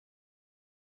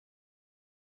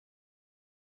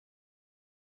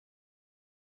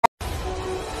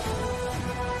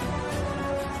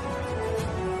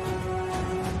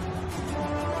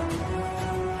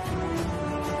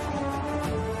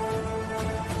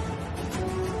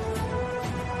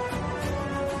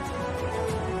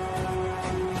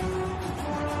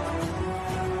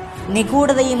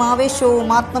നിഗൂഢതയും ആവേശവും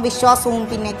ആത്മവിശ്വാസവും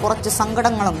പിന്നെ കുറച്ച്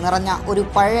സങ്കടങ്ങളും നിറഞ്ഞ ഒരു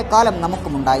പഴയ കാലം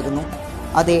നമുക്കുമുണ്ടായിരുന്നു.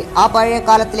 അതെ, ആ പഴയ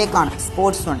കാലത്തിലേക്കാണ്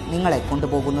സ്പോർട്സ് വൺ നിങ്ങളെ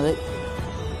കൊണ്ടുപോകുന്നത്.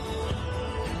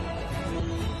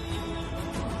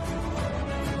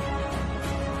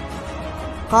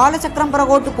 കാലചക്രം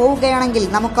പുറകോട്ട് പോവുകയാണെങ്കിൽ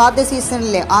നമുക്ക് ആദ്യ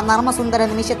സീസണിലെ ആ നർമ്മസുന്ദര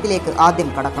നിമിഷത്തിലേക്ക് ആദ്യം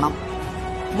കടക്കണം.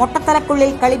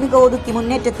 മൊട്ടത്തലക്കുള്ളിൽ കളിമിക ഒതുക്കി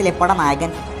മുന്നേറ്റത്തിലെ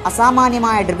പടനായകൻ,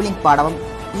 അസാമാന്യമായ ഡ്രിബിളിംഗ് പാടവം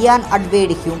ഇയാൻ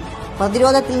അഡ്വേഡ് ഹ്യൂം,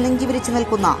 പ്രതിരോധത്തിൽ നെഞ്ചിവിരിച്ചു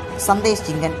നിൽക്കുന്ന സന്ദേശ്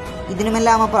ജിങ്കൻ,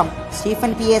 ഇതിനുമെല്ലാമപ്പുറം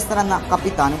സ്റ്റീഫൻ പിയേസർ എന്ന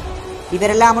കപ്പിത്താനും.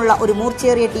 ഇവരെല്ലാമുള്ള ഒരു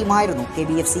മൂർച്ചയേറിയ ടീമായിരുന്നു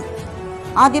KBFC.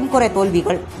 ആദ്യം കുറെ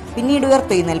തോൽവികൾ, പിന്നീട്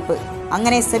ഉയർത്തെഴുന്നേൽപ്പ്.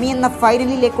 അങ്ങനെ സെമി എന്ന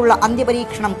ഫൈനലിലേക്കുള്ള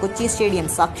അന്ത്യപരീക്ഷണം കൊച്ചി സ്റ്റേഡിയം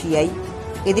സാക്ഷിയായി.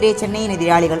 എതിരെ ചെന്നൈയിൻ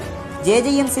എതിരാളികൾ,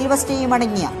 ജെജയും സിൽവസ്റ്റയും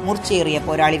അടങ്ങിയ മൂർച്ചയേറിയ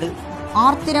പോരാളികൾ.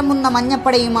 ആർത്തിരമ്പുന്ന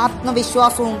മഞ്ഞപ്പടയും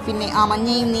ആത്മവിശ്വാസവും പിന്നെ ആ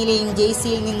മഞ്ഞയും നീലയും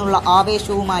ജെയ്സിയിൽ നിന്നുള്ള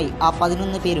ആവേശവുമായി ആ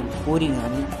 11 പേരും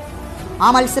പോരിനിറങ്ങി. ആ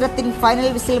മത്സരത്തിൽ ഫൈനൽ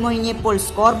വിസിൽ മൊഴിഞ്ഞപ്പോൾ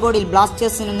സ്കോർ ബോർഡിൽ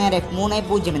ബ്ലാസ്റ്റേഴ്സിനു നേരെ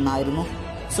 3-0 എന്നായിരുന്നു.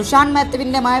 സുശാന്ത്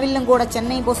മാത്യുവിന്റെ മഴവില്ലും കൂടെ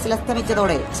ചെന്നൈ പോസ്റ്റിൽ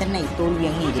അസ്തമിച്ചതോടെ ചെന്നൈ തോൽവി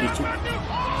അംഗീകരിച്ചു.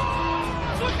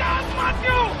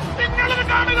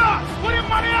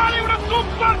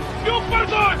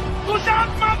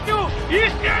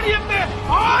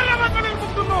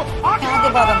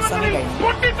 ആദ്യപാദം സെമി കഴിഞ്ഞു.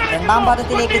 രണ്ടാം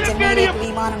പാദത്തിലേക്ക് ചെന്നൈയിലേക്ക്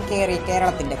വിമാനം കയറി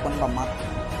കേരളത്തിന്റെ പൊൻപന്മാർ.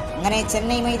 അങ്ങനെ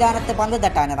ചെന്നൈ മൈതാനത്ത് പന്ത്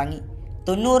തട്ടാനിറങ്ങി.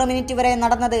 90 മിനിറ്റ് വരെ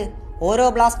നടന്നത് ഓരോ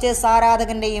ബ്ലാസ്റ്റേഴ്സ്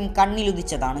ആരാധകന്റെയും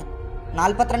കണ്ണിലുദിച്ചതാണ്.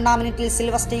 42-ാം മിനിറ്റിൽ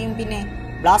സിൽവസ്റ്റയും പിന്നെ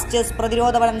ബ്ലാസ്റ്റേഴ്സ്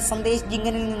പ്രതിരോധബലൻ സന്ദേശ്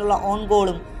ജിങ്കനിൽ നിന്നുള്ള ഓൺ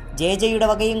ഗോളും ജെജയുടെ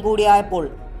വകയും കൂടിയായപ്പോൾ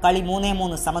കളി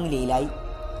 3-3 സമനിലയിലായി.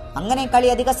 അങ്ങനെ കളി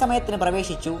അധിക സമയത്തിന്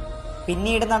പ്രവേശിച്ചു.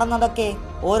 പിന്നീട് നടന്നതൊക്കെ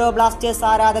ഓരോ ബ്ലാസ്റ്റേഴ്സ്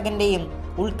ആരാധകന്റെയും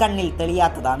ഉൾക്കണ്ണിൽ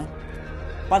തെളിയാത്തതാണ്.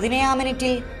 17-ാം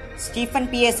മിനിറ്റിൽ സ്റ്റീഫൻ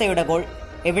പിയേസയുടെ ഗോൾ.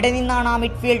 എവിടെ നിന്നാണ് ആ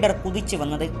മിഡ്ഫീൽഡർ കുതിച്ചു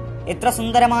വന്നത്? എത്ര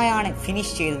സുന്ദരമായാണ്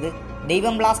ഫിനിഷ് ചെയ്തത്!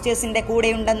 ദൈവം ബ്ലാസ്റ്റേഴ്സിന്റെ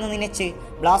കൂടെയുണ്ടെന്ന് നനച്ച്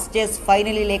ബ്ലാസ്റ്റേഴ്സ്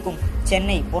ഫൈനലിലേക്കും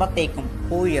ചെന്നൈ പുറത്തേക്കും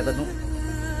പോയകന്നു.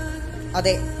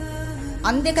 അതെ,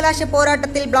 അന്ത്യകലാശ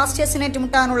പോരാട്ടത്തിൽ ബ്ലാസ്റ്റേഴ്സിനെ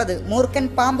ഏറ്റുമുട്ടാനുള്ളത് മൂർഖൻ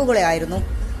പാമ്പുകളെ ആയിരുന്നു.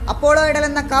 അപ്പോളോ എഡൽ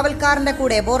എന്ന കാവൽക്കാരന്റെ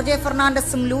കൂടെ ബോർജെ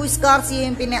ഫെർണാണ്ടസും ലൂയിസ്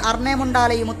ഗാർസിയയും പിന്നെ അർണെ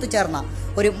മൊണ്ടാലയും ഒത്തുചേർന്ന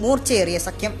ഒരു മൂർച്ചയേറിയ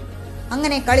സഖ്യം.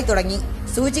 അങ്ങനെ കളി തുടങ്ങി.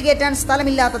 സൂചി കയറ്റാൻ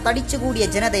സ്ഥലമില്ലാത്ത തടിച്ചുകൂടിയ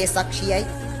ജനതയെ സാക്ഷിയായി.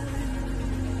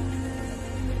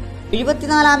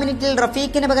 74-ാം മിനിറ്റിൽ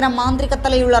റഫീഖിന് പകരം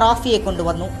മാന്ത്രികത്തലയുള്ള റാഫിയെ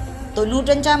കൊണ്ടുവന്നു.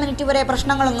 95-ാം മിനിറ്റ് വരെ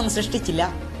പ്രശ്നങ്ങളൊന്നും സൃഷ്ടിച്ചില്ല.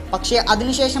 പക്ഷേ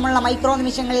അതിനുശേഷമുള്ള മൈക്രോ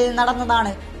നിമിഷങ്ങളിൽ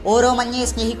നടന്നതാണ് ഓരോ മഞ്ഞയെ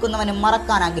സ്നേഹിക്കുന്നവനും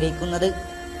മറക്കാൻ ആഗ്രഹിക്കുന്നത്.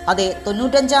 അതെ,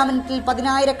 95-ാം മിനിറ്റിൽ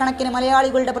 10,000-കണക്കിന്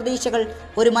മലയാളികളുടെ പ്രതീക്ഷകൾ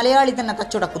ഒരു മലയാളി തന്നെ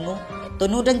തച്ചുടക്കുന്നു.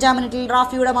 95-ാം മിനിറ്റിൽ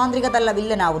റാഫിയുടെ മാന്ത്രികതല്ല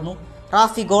വില്ലനാവുന്നു.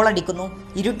 റാഫി ഗോളടിക്കുന്നു.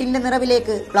 ഇരുട്ടിന്റെ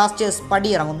നിറവിലേക്ക് ബ്ലാസ്റ്റേഴ്സ്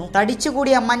പടിയിറങ്ങുന്നു.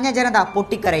 തടിച്ചുകൂടിയ മഞ്ഞ ജനത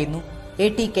പൊട്ടിക്കരയുന്നു.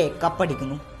 ATK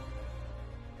കപ്പടിക്കുന്നു.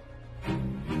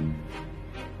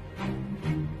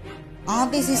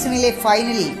 ആദ്യ സീസണിലെ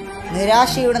ഫൈനലിൽ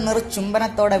നിരാശയുടെ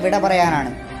നിറച്ചുംബനത്തോടെ വിട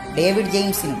പറയാനാണ് ഡേവിഡ്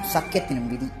ജെയിംസിനും സഖ്യത്തിനും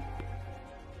വിധി.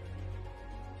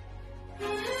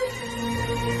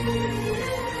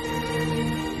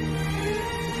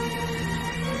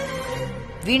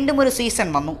 വീണ്ടും ഒരു സീസൺ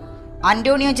വന്നു.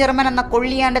 അന്റോണിയോ ജർമ്മൻ എന്ന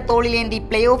കൊള്ളിയാന്റെ തോളിലേന്തി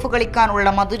പ്ലേ ഓഫ് കളിക്കാനുള്ള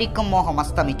മധുരിക്കും മോഹം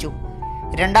അസ്തമിച്ചു.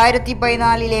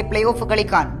 2014-ലെ പ്ലേ ഓഫ്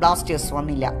കളിക്കാൻ ബ്ലാസ്റ്റേഴ്സ്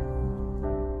വന്നില്ല.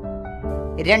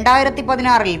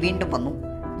 2016-ൽ വീണ്ടും വന്നു.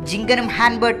 ജിങ്കനും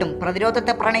ഹാൻബേർട്ടും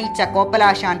പ്രതിരോധത്തെ പ്രണയിച്ച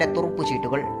കോപ്പലാശാന്റെ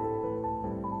തുറുപ്പുചീട്ടുകൾ.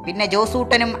 പിന്നെ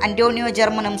ജോസൂട്ടനും അന്റോണിയോ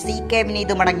ജർമ്മനും CK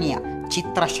വിനീതും അടങ്ങിയ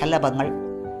ചിത്രശലഭങ്ങൾ.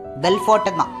 ബെൽഫോർട്ട്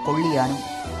എന്ന കൊള്ളിയാനും.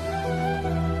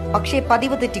 പക്ഷേ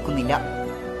പതിവ് തെറ്റിക്കുന്നില്ല.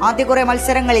 ആദ്യ കുറെ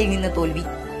മത്സരങ്ങളിൽ നിന്ന് തോൽവി.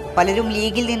 പലരും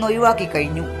ലീഗിൽ നിന്ന് ഒഴിവാക്കി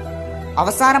കഴിഞ്ഞു.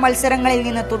 അവസാന മത്സരങ്ങളിൽ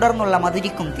നിന്ന് തുടർന്നുള്ള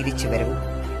മധുരിക്കും തിരിച്ചുവരവ്.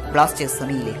 ബ്ലാസ്റ്റേഴ്സ്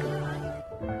സെമിയിലേക്ക്.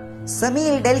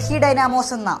 സെമിയിൽ ഡൽഹി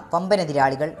ഡൈനാമോസ് എന്ന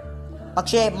വമ്പനെതിരാളികൾ.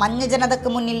 പക്ഷേ മഞ്ഞ ജനതയ്ക്ക്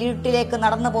മുന്നിൽ ഇരുട്ടിലേക്ക്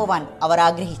നടന്നു പോവാൻ അവർ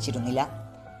ആഗ്രഹിച്ചിരുന്നില്ല.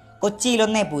 കൊച്ചിയിൽ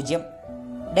 1-0.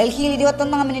 ഡൽഹിയിൽ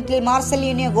 21-ാം മിനിറ്റിൽ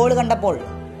മാർസലിനിയോ ഗോൾ കണ്ടപ്പോൾ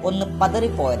ഒന്ന്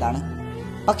പതറിപ്പോയതാണ്.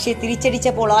 പക്ഷേ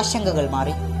തിരിച്ചടിച്ചപ്പോൾ ആശങ്കകൾ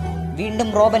മാറി. വീണ്ടും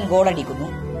റോബൻ ഗോളടിക്കുന്നു.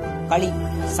 കളി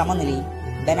സമനിലയിൽ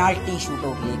പെനാൾട്ടി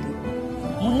ഷൂട്ടൌട്ടിലേക്ക്.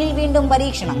 മുന്നിൽ വീണ്ടും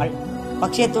പരീക്ഷണങ്ങൾ.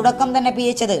 പക്ഷേ തുടക്കം തന്നെ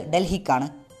പിയച്ചത് ഡൽഹിക്കാണ്.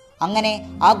 അങ്ങനെ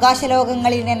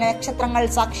ആകാശലോകങ്ങളിലെ നക്ഷത്രങ്ങൾ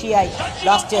സാക്ഷിയായി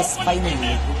ബ്ലാസ്റ്റേഴ്സ്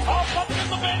ഫൈനലിലേക്ക്.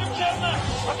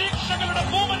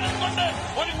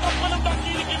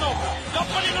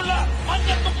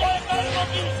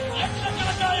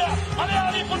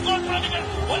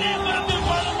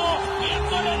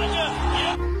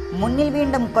 മുന്നിൽ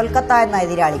വീണ്ടും കൊൽക്കത്ത എന്ന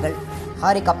എതിരാളികൾ.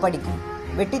 ആര് കപ്പടിക്കും?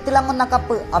 വെട്ടിത്തിളങ്ങുന്ന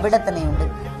കപ്പ് അവിടെ തന്നെയുണ്ട്.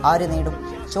 ആര് നേടും?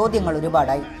 ചോദ്യങ്ങൾ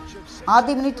ഒരുപാടായി.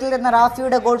 ആദ്യ മിനിറ്റിൽ എന്ന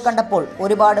റാഫിയുടെ ഗോൾ കണ്ടപ്പോൾ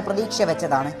ഒരുപാട് പ്രതീക്ഷ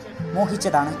വെച്ചതാണ്,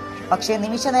 മോഹിച്ചതാണ്. പക്ഷേ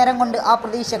നിമിഷ നേരം കൊണ്ട് ആ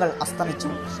പ്രതീക്ഷകൾ അസ്തമിച്ചു.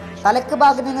 തലക്ക്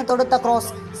ഭാഗത്ത് നിന്ന് തൊടുത്ത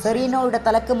ക്രോസ് സെറീനോയുടെ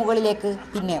തലക്ക് മുകളിലേക്ക്,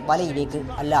 പിന്നെ വലയിലേക്ക്,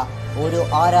 അല്ല ഓരോ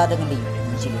ആരാധകന്റെയും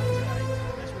നെഞ്ചിലേക്ക്.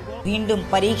 വീണ്ടും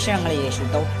പരീക്ഷണങ്ങളിലെ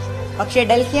ഷൂട്ടൌട്ട്. പക്ഷേ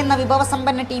ഡൽഹി എന്ന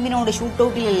വിഭവസമ്പന്ന ടീമിനോട്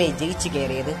ഷൂട്ടൌട്ടിലല്ലേ ജയിച്ചു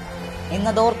കയറിയത്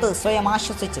എന്നതോർത്ത് സ്വയം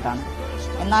ആശ്വസിച്ചതാണ്.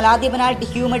 എന്നാൽ ആദ്യ പെനാൽറ്റി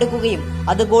ഹ്യൂം എടുക്കുകയും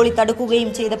അത് ഗോളി തടുക്കുകയും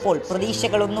ചെയ്തപ്പോൾ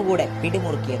പ്രതീക്ഷകൾ ഒന്നുകൂടെ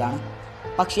പിടിമുറുക്കിയതാണ്.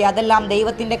 പക്ഷേ അതെല്ലാം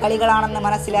ദൈവത്തിന്റെ കളികളാണെന്ന്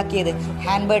മനസ്സിലാക്കിയത്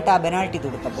ഹാൻബേർട്ട പെനാൽറ്റി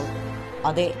തൊടുത്തപ്പോൾ.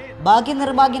 അതെ,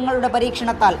 ഭാഗ്യനിർഭാഗ്യങ്ങളുടെ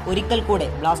പരീക്ഷണത്താൽ ഒരിക്കൽ കൂടെ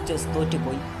ബ്ലാസ്റ്റേഴ്സ്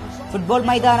തോറ്റുപോയി. ഫുട്ബോൾ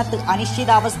മൈതാനത്ത്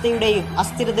അനിശ്ചിതാവസ്ഥയുടെയും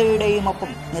അസ്ഥിരതയുടെയും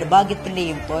ഒപ്പം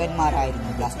നിർഭാഗ്യത്തിന്റെയും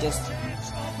തോയന്മാരായിരുന്നു ബ്ലാസ്റ്റേഴ്സ്.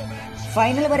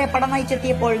 ഫൈനൽ വരെ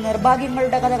പടനയിച്ചെത്തിയപ്പോൾ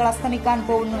നിർഭാഗ്യങ്ങളുടെ കഥകൾ അസ്തമിക്കാൻ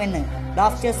പോകുന്നുവെന്ന്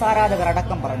ബ്ലാസ്റ്റേഴ്സ് ആരാധകർ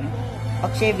അടക്കം പറഞ്ഞു.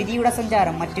 പക്ഷേ വിധിയുടെ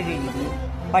സഞ്ചാരം മറ്റൊരു രീതിയിൽ.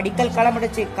 പടിക്കൽ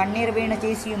കളമടിച്ച് കണ്ണീർ വീണ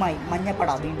ചേസിയുമായി മഞ്ഞപ്പട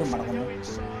വീണ്ടും മടങ്ങുന്നു.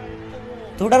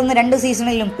 തുടർന്ന് 2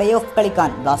 സീസണിലും പ്ലേ ഓഫ് കളിക്കാൻ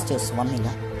ബ്ലാസ്റ്റേഴ്സ് വന്നില്ല.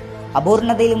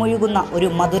 അപൂർണതയിൽ മുഴുകുന്ന ഒരു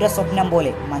മധുര സ്വപ്നം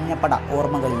പോലെ മഞ്ഞപ്പട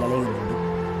ഓർമ്മകളിൽ അലയുന്നുണ്ട്,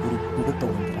 ഒരു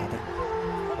പിടുത്തവും തരാതെ.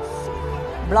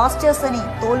 ബ്ലാസ്റ്റേഴ്സ് ഇനി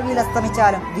തോൽവിയിൽ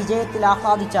അസ്തമിച്ചാലും വിജയത്തിൽ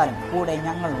ആഹ്ലാദിച്ചാലും കൂടെ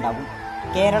ഞങ്ങളുണ്ടാകും.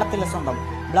 കേരളത്തിലെ സ്വന്തം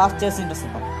ബ്ലാസ്റ്റേഴ്സിന്റെ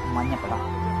സ്വന്തം മഞ്ഞപ്പട.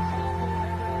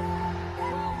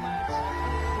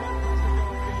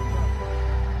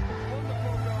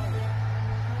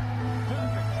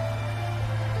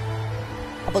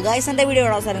 അപ്പോൾ ഗൈസ്, എൻ്റെ വീഡിയോ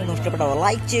അവസാനം ഇഷ്ടപ്പെട്ടവർ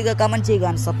ലൈക്ക് ചെയ്യുക, കമന്റ് ചെയ്യുക,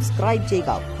 സബ്സ്ക്രൈബ്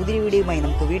ചെയ്യുക. പുതിയ വീഡിയോയുമായി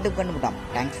നമുക്ക് വീണ്ടും കണ്ടുമുട്ടാം.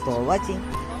 Thanks for watching.